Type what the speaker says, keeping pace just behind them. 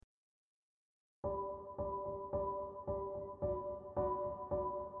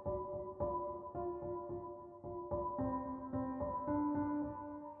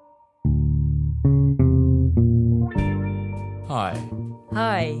Hi.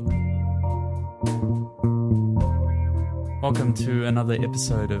 Hi. Welcome to another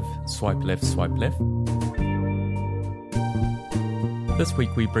episode of Swipe Left, Swipe Left. This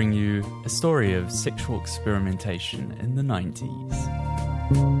week we bring you a story of sexual experimentation in the 90s.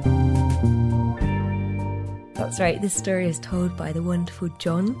 That's right, this story is told by the wonderful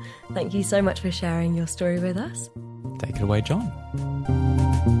John. Thank you so much for sharing your story with us. Take it away, John.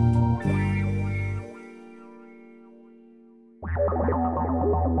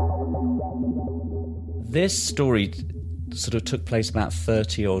 This story sort of took place about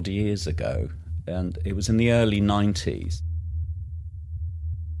 30 odd years ago, and it was in the early 90s.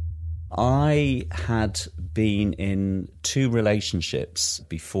 I had been in two relationships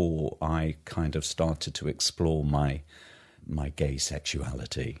before I kind of started to explore my gay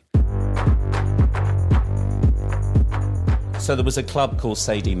sexuality. So there was a club called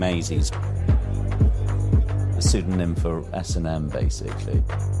Sadie Maisie's, a pseudonym for S&M basically.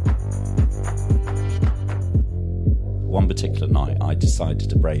 One particular night, I decided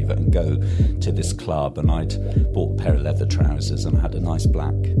to brave it and go to this club, and I'd bought a pair of leather trousers and had a nice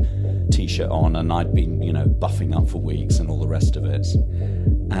black T-shirt on, and I'd been, buffing up for weeks and all the rest of it.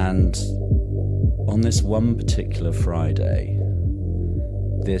 And on this one particular Friday,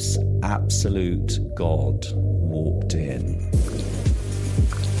 this absolute god walked in,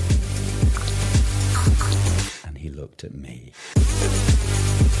 and he looked at me.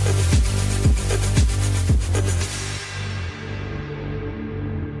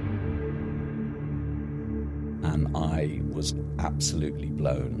 And I was absolutely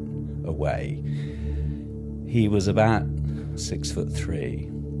blown away. He was about 6'3".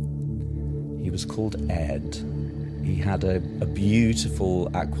 He was called Ed. He had a beautiful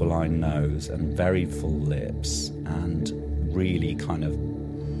aquiline nose and very full lips and really kind of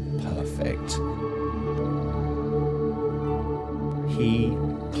perfect. He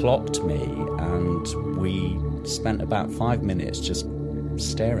clocked me and we spent about 5 minutes just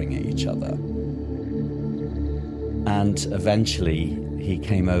staring at each other. And eventually he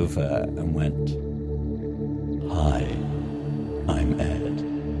came over and went, "Hi, I'm Ed."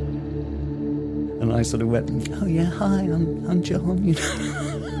 And I sort of went, "Oh yeah, hi, I'm John."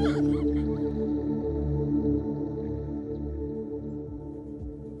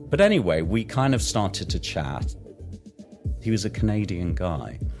 But anyway, we kind of started to chat. He was a Canadian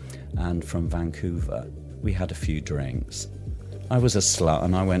guy and from Vancouver. We had a few drinks. I was a slut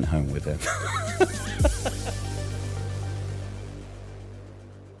and I went home with him.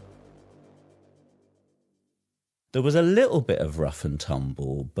 There was a little bit of rough and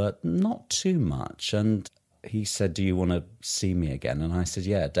tumble, but not too much. And he said, "Do you want to see me again?" And I said,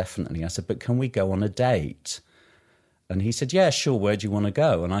 "Yeah, definitely." I said, "But can we go on a date?" And he said, "Yeah, sure. Where do you want to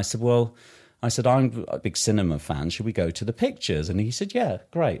go?" And I said, "I'm a big cinema fan. Should we go to the pictures?" And he said, "Yeah,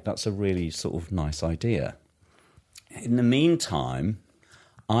 great. That's a really sort of nice idea." In the meantime,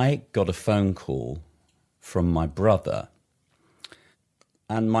 I got a phone call from my brother.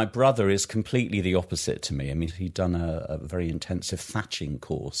 And my brother is completely the opposite to me. I mean, he'd done a very intensive thatching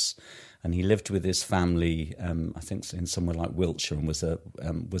course, and he lived with his family, I think in somewhere like Wiltshire, and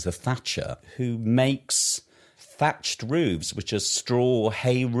was a thatcher who makes thatched roofs, which are straw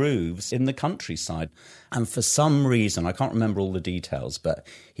hay roofs in the countryside. And for some reason, I can't remember all the details, but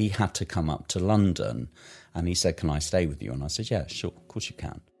he had to come up to London, and he said, "Can I stay with you?" And I said, "Yeah, sure, of course you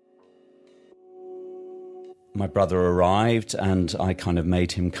can." My brother arrived and I kind of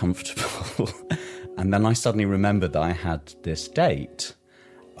made him comfortable. And then I suddenly remembered that I had this date.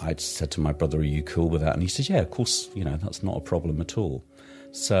 I said to my brother, "Are you cool with that?" And he said, "Yeah, of course, that's not a problem at all."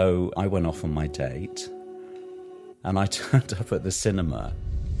 So I went off on my date and I turned up at the cinema.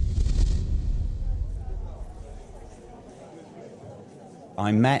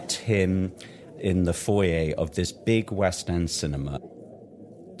 I met him in the foyer of this big West End cinema.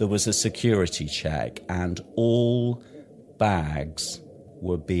 There was a security check and all bags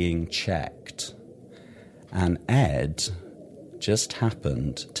were being checked. And Ed just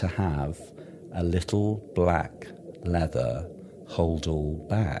happened to have a little black leather hold-all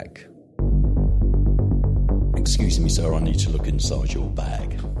bag. "Excuse me, sir, I need to look inside your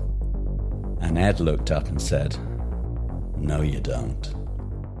bag." And Ed looked up and said, "No, you don't."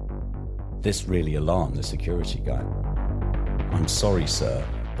 This really alarmed the security guy. "I'm sorry, sir,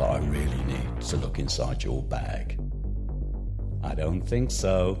 but I really need to look inside your bag." "I don't think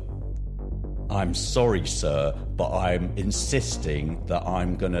so." "I'm sorry, sir, but I'm insisting that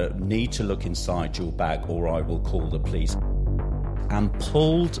I'm going to need to look inside your bag or I will call the police." And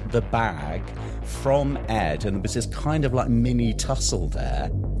pulled the bag from Ed, and there was this kind of like mini tussle there.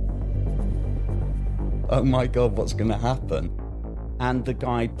 Oh my God, what's going to happen? and the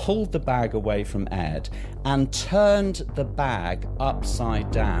guy pulled the bag away from Ed and turned the bag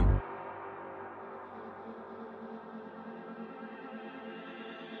upside down.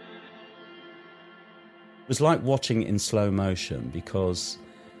 It was like watching it in slow motion, because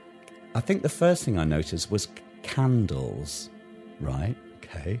I think the first thing I noticed was candles, right?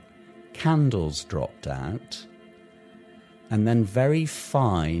 Okay. Candles dropped out, and then very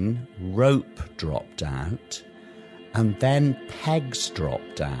fine rope dropped out, and then pegs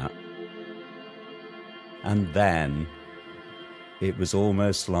dropped out. And then it was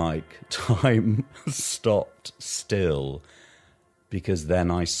almost like time stopped still, because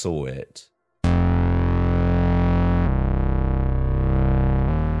then I saw it.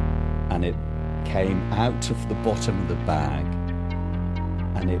 And it came out of the bottom of the bag,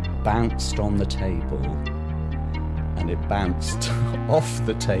 and it bounced on the table, and it bounced off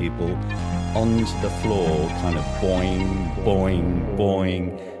the table onto the floor, kind of boing, boing,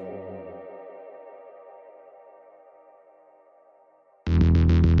 boing.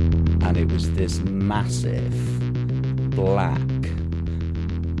 And it was this massive black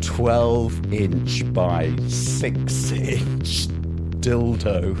 12-inch by 6-inch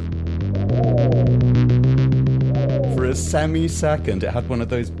dildo. For a semi-second, it had one of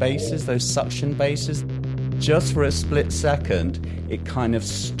those bases, those suction bases. Just for a split second, it kind of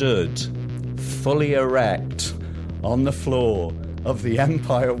stood fully erect on the floor of the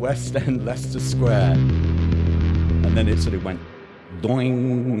Empire West End, Leicester Square. And then it sort of went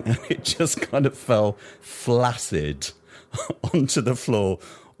doing, and it just kind of fell flaccid onto the floor,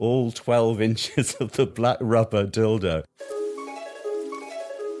 all 12 inches of the black rubber dildo.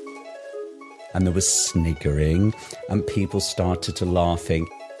 And there was sniggering, and people started to laughing.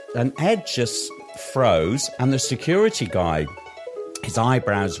 And Ed just froze, and the security guy, his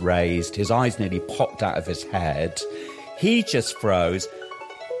eyebrows raised, his eyes nearly popped out of his head. He just froze.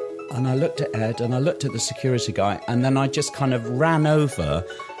 And I looked at Ed, and I looked at the security guy, and then I just kind of ran over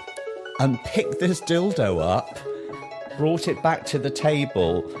and picked this dildo up, brought it back to the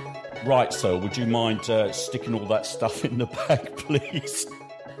table. Right, sir, would you mind sticking all that stuff in the bag, please?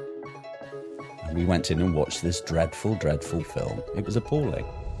 And we went in and watched this dreadful, dreadful film. It was appalling.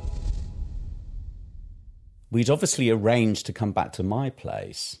 We'd obviously arranged to come back to my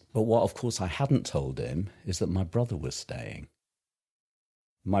place, but what, of course, I hadn't told him is that my brother was staying.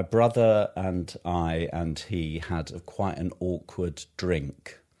 My brother and I and he had quite an awkward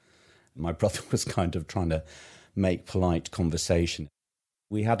drink. My brother was kind of trying to make polite conversation.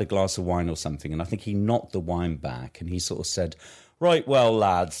 We had a glass of wine or something, and I think he knocked the wine back, and he sort of said, "Right, well,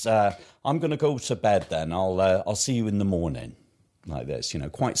 lads, I'm going to go to bed then. I'll see you in the morning." Like this,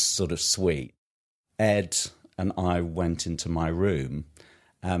 quite sort of sweet. Ed and I went into my room,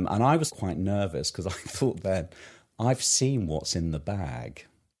 and I was quite nervous because I thought then, I've seen what's in the bag.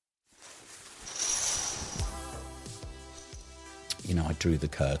 I drew the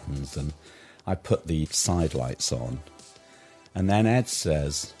curtains and I put the side lights on. And then Ed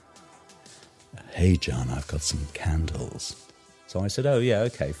says, "Hey, John, I've got some candles." So I said, "Oh, yeah,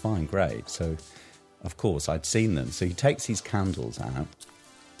 okay, fine, great." So, of course, I'd seen them. So he takes these candles out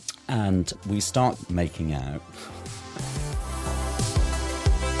and we start making out.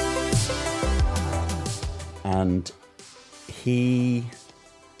 And he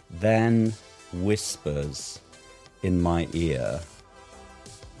then whispers in my ear,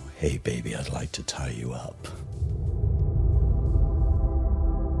 "Hey, baby, I'd like to tie you up."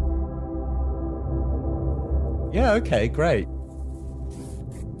 Yeah, okay, great.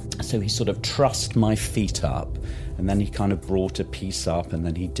 So he sort of trussed my feet up, and then he kind of brought a piece up, and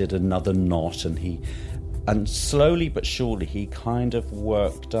then he did another knot, and slowly but surely he kind of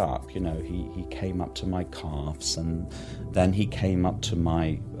worked up. He came up to my calves, and then he came up to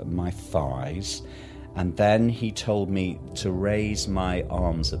my thighs, and then he told me to raise my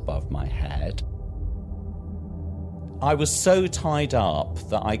arms above my head. I was so tied up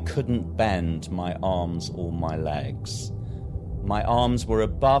that I couldn't bend my arms or my legs. My arms were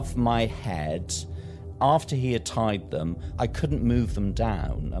above my head. After he had tied them, I couldn't move them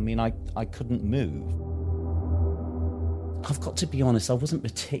down. I couldn't move. I've got to be honest, I wasn't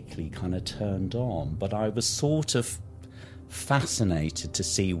particularly kind of turned on, but I was sort of fascinated to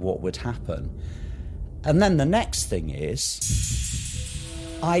see what would happen. And then the next thing is,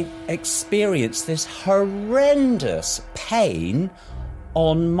 I experienced this horrendous pain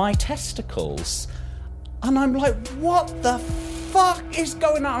on my testicles. And I'm like, what the fuck is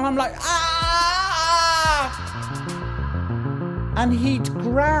going on? And I'm like, ah! And he'd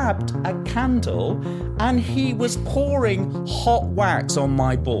grabbed a candle and he was pouring hot wax on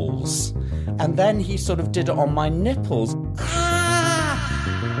my balls. And then he sort of did it on my nipples. Ah!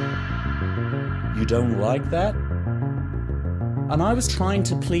 don't like that? And I was trying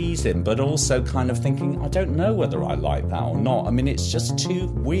to please him, but also kind of thinking, I don't know whether I like that or not. I mean, it's just too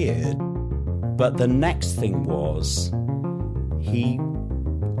weird. But the next thing was, he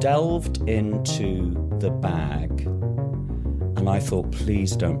delved into the bag, and I thought,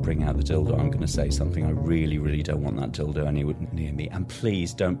 please don't bring out the dildo. I'm going to say something. I really, really don't want that dildo anywhere near me. And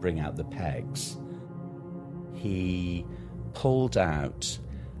please don't bring out the pegs. He pulled out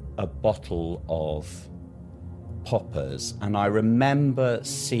a bottle of poppers, and I remember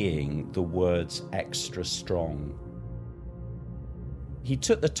seeing the words extra strong. He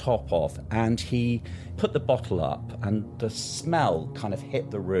took the top off and he put the bottle up, and the smell kind of hit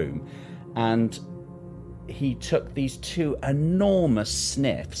the room, and he took these two enormous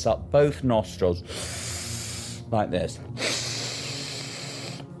sniffs up both nostrils like this.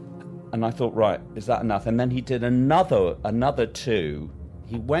 And I thought, right, is that enough? And then he did another two.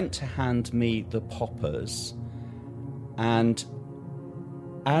 He went to hand me the poppers, and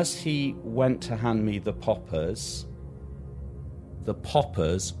as he went to hand me the poppers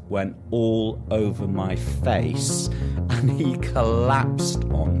went all over my face, and he collapsed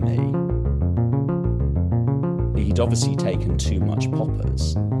on me. He'd obviously taken too much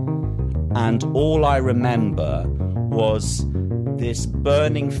poppers. And all I remember was this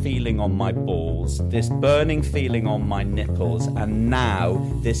burning feeling on my balls, this burning feeling on my nipples, and now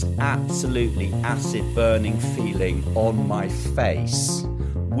this absolutely acid burning feeling on my face,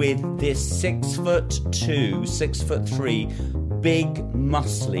 with this 6'2", 6'3", big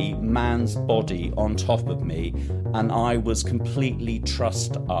muscly man's body on top of me, and I was completely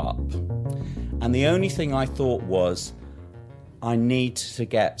trussed up. And the only thing I thought was, I need to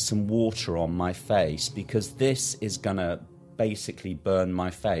get some water on my face, because this is gonna basically burn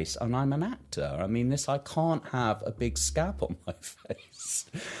my face, and I'm an actor. I mean, I can't have a big scab on my face.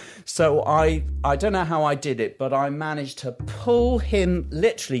 So I don't know how I did it, but I managed to pull him,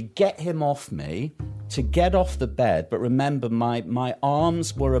 literally get him off me, to get off the bed. But remember, my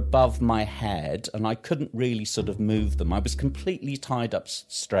arms were above my head, and I couldn't really sort of move them. I was completely tied up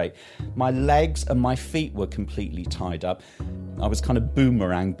straight. My legs and my feet were completely tied up. I was kind of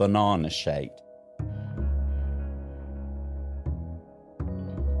boomerang banana shaped.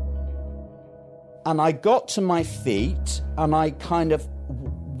 And I got to my feet, and I kind of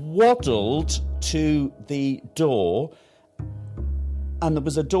waddled to the door, and there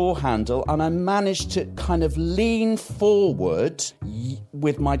was a door handle, and I managed to kind of lean forward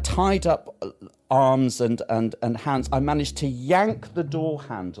with my tied up arms and hands. I managed to yank the door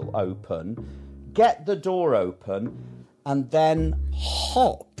handle open, get the door open, and then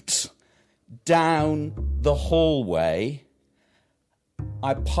hopped down the hallway.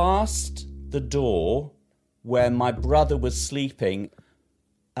 I passed the door where my brother was sleeping.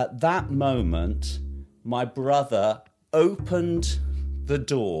 At that moment, my brother opened the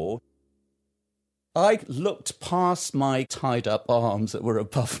door. I looked past my tied up arms that were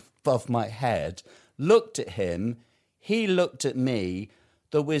above my head, looked at him, he looked at me.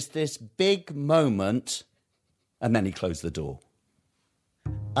 There was this big moment, and then he closed the door.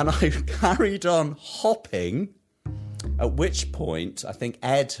 And I carried on hopping, at which point I think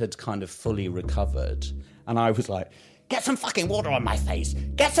Ed had kind of fully recovered, and I was like, get some fucking water on my face,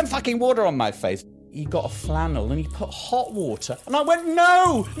 get some fucking water on my face. He got a flannel and he put hot water, and I went,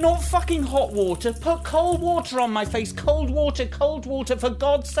 no, not fucking hot water, put cold water on my face, cold water, for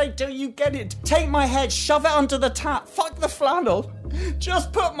God's sake, do you get it? Take my head, shove it under the tap, fuck the flannel,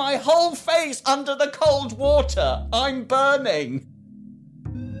 just put my whole face under the cold water, I'm burning.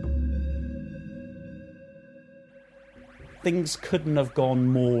 Things couldn't have gone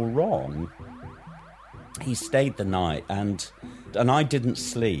more wrong. He stayed the night, and I didn't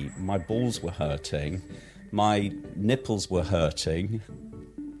sleep. My balls were hurting. My nipples were hurting.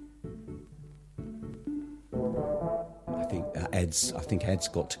 I think Ed's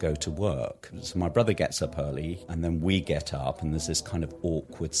got to go to work. So my brother gets up early, and then we get up, and there's this kind of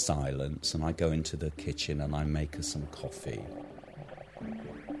awkward silence, and I go into the kitchen and I make us some coffee.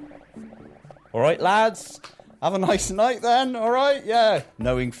 All right, lads? Have a nice night then, all right? Yeah.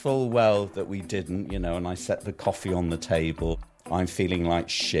 Knowing full well that we didn't, and I set the coffee on the table. I'm feeling like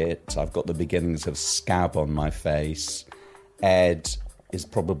shit. I've got the beginnings of scab on my face. Ed is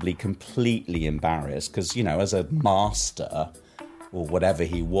probably completely embarrassed because, as a master or whatever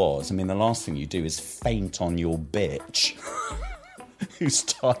he was, the last thing you do is faint on your bitch who's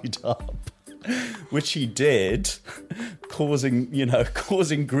tied up. Which he did,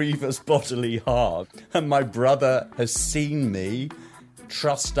 causing grievous bodily harm. And my brother has seen me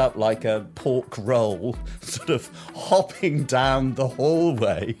trussed up like a pork roll, sort of hopping down the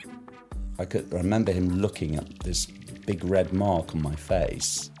hallway. I could remember him looking at this big red mark on my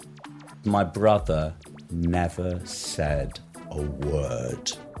face. My brother never said a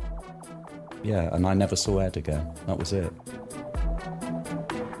word. Yeah, and I never saw Ed again. That was it.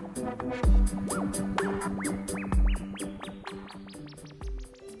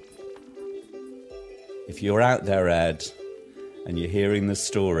 If you're out there, Ed, and you're hearing the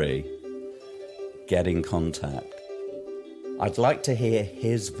story, get in contact. I'd like to hear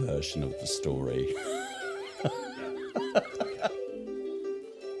his version of the story.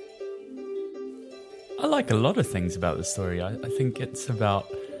 I like a lot of things about the story. I think it's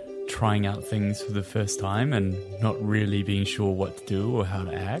about trying out things for the first time and not really being sure what to do or how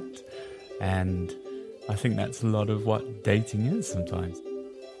to act. And I think that's a lot of what dating is sometimes.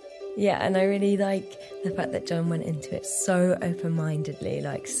 Yeah, and I really like the fact that John went into it so open-mindedly,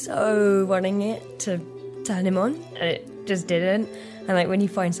 like so wanting it to turn him on, and it just didn't. And like when you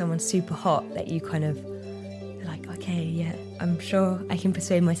find someone super hot that you kind of you're like, okay, yeah, I'm sure I can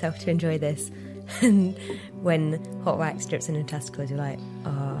persuade myself to enjoy this. And when hot wax drips in her testicles, you're like,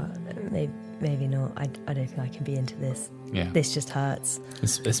 oh, maybe not. I don't think I can be into this. Yeah. This just hurts.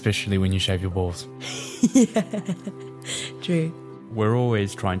 Especially when you shave your balls. Yeah, true. We're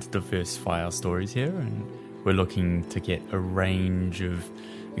always trying to diversify our stories here, and we're looking to get a range of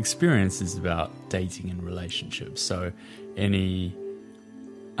experiences about dating and relationships. So any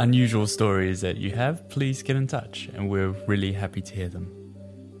unusual stories that you have, please get in touch, and we're really happy to hear them.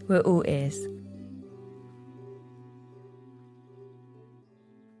 We're all ears.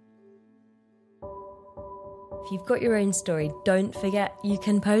 If you've got your own story, don't forget you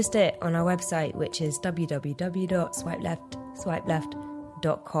can post it on our website, which is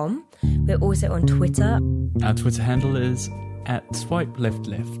www.swipeleftswipeleft.com. We're also on Twitter. Our Twitter handle is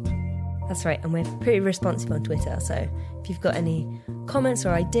 @swipeleftLeft. That's right, and we're pretty responsive on Twitter, so if you've got any comments or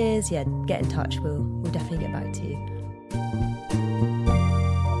ideas, yeah, get in touch. We'll definitely get back to you.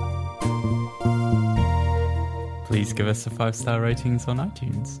 Please give us a 5-star ratings on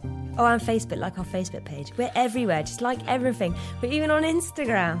iTunes. Oh, and Facebook, like our Facebook page. We're everywhere, just like everything. We're even on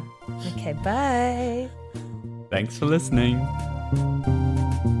Instagram. Okay, bye. Thanks for listening.